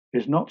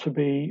is not to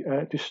be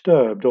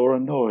disturbed or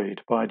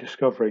annoyed by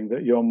discovering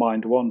that your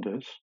mind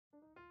wanders.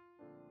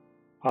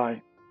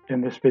 Hi,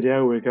 in this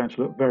video we're going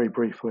to look very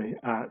briefly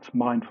at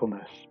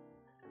mindfulness.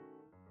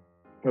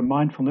 For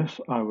mindfulness,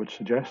 I would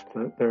suggest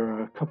that there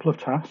are a couple of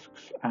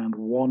tasks and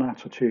one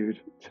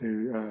attitude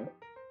to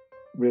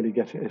really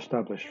get it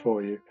established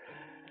for you.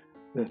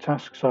 The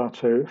tasks are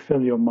to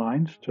fill your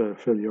mind, to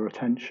fill your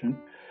attention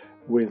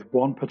with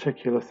one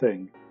particular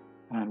thing.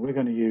 And we're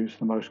going to use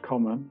the most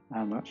common,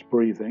 and that's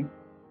breathing.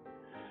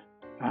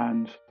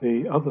 And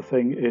the other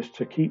thing is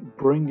to keep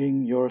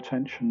bringing your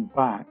attention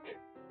back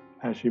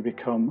as you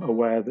become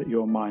aware that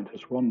your mind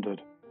has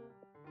wandered.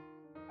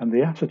 And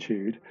the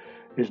attitude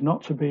is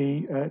not to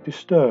be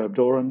disturbed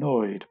or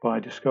annoyed by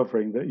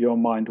discovering that your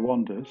mind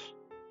wanders,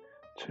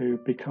 to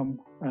become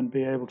and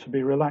be able to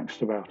be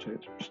relaxed about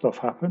it. Stuff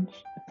happens.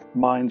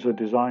 Minds are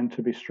designed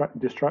to be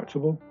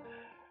distractible.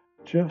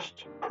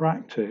 Just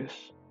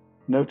practice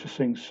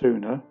noticing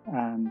sooner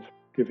and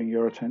giving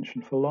your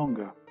attention for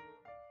longer.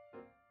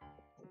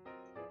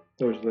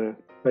 Those are the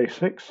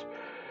basics.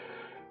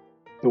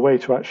 The way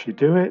to actually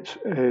do it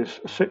is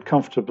sit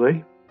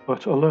comfortably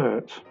but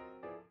alert.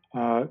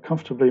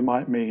 Comfortably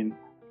might mean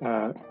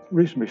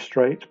reasonably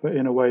straight, but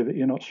in a way that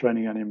you're not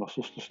straining any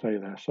muscles to stay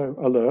there. So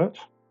alert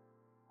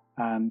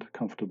and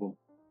comfortable.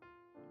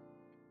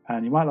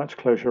 And you might like to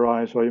close your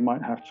eyes, or you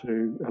might have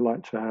to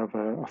have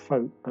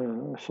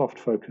a soft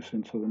focus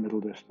into the middle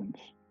distance.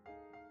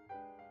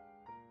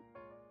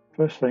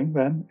 First thing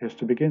then is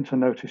to begin to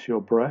notice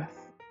your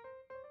breath.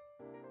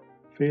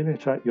 Feel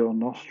it at your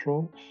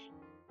nostrils.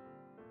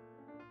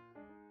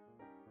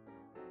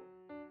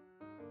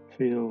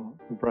 Feel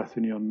the breath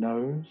in your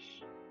nose,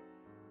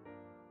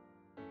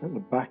 at the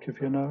back of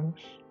your nose,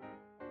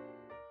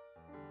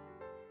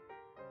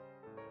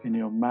 in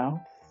your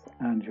mouth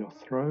and your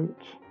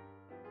throat.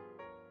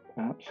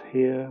 Perhaps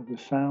hear the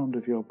sound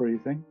of your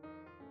breathing.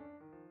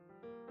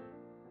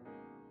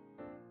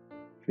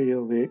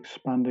 Feel the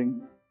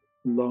expanding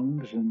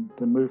lungs and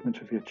the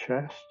movement of your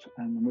chest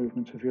and the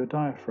movement of your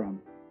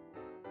diaphragm.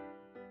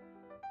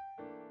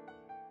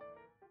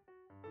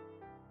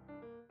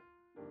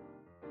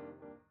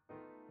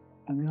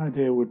 And the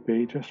idea would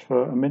be, just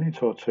for a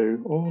minute or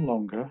two or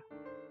longer,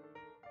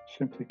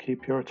 simply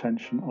keep your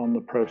attention on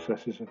the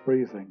processes of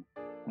breathing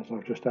as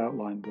I've just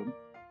outlined them.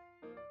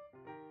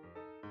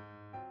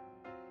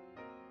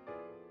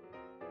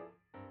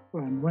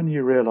 And when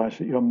you realize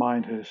that your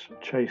mind has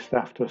chased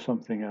after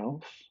something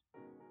else,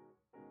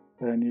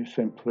 then you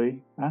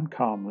simply and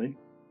calmly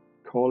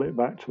call it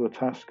back to the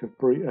task of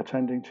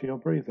attending to your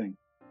breathing.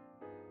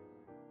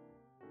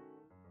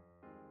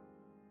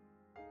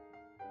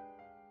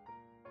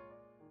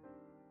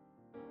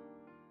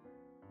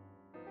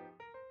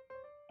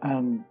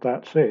 And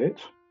that's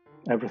it.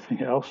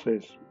 Everything else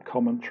is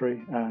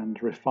commentary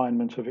and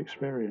refinement of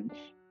experience.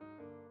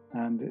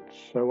 And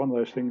it's one of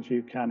those things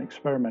you can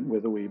experiment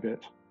with a wee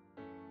bit.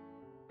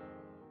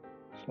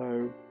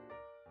 So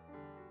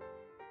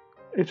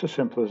it's as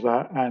simple as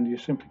that, and you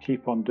simply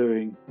keep on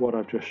doing what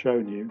I've just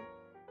shown you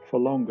for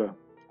longer,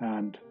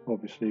 and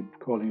obviously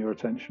calling your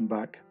attention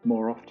back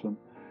more often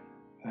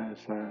as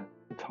the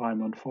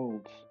time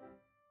unfolds.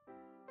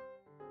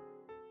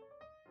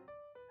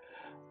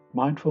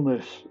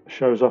 Mindfulness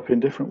shows up in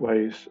different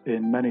ways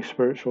in many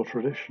spiritual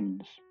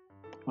traditions.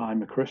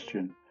 I'm a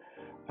Christian,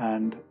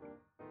 and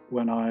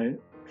when I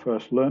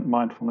first learnt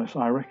mindfulness,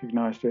 I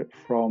recognized it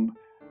from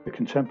the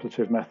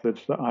contemplative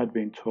methods that I'd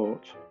been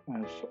taught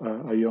as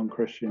a young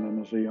Christian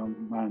and as a young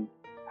man.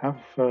 Have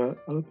a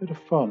little bit of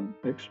fun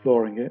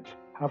exploring it,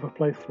 have a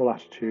playful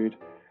attitude,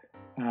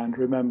 and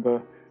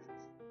remember,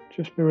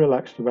 just be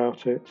relaxed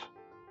about it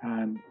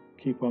and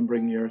keep on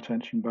bringing your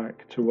attention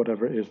back to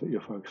whatever it is that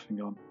you're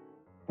focusing on.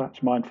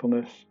 That's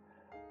mindfulness,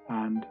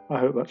 and I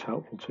hope that's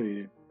helpful to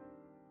you.